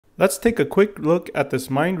Let's take a quick look at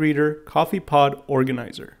this Mind Reader coffee pod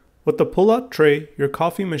organizer. With the pull-out tray, your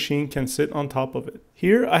coffee machine can sit on top of it.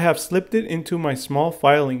 Here I have slipped it into my small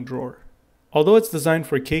filing drawer. Although it's designed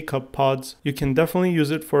for K-Cup pods, you can definitely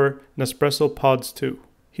use it for Nespresso pods too.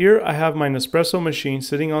 Here I have my Nespresso machine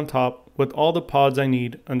sitting on top with all the pods I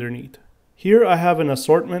need underneath. Here I have an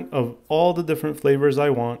assortment of all the different flavors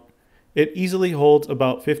I want. It easily holds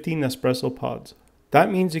about 50 Nespresso pods. That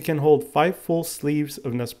means you can hold 5 full sleeves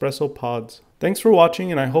of Nespresso pods. Thanks for watching,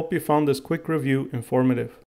 and I hope you found this quick review informative.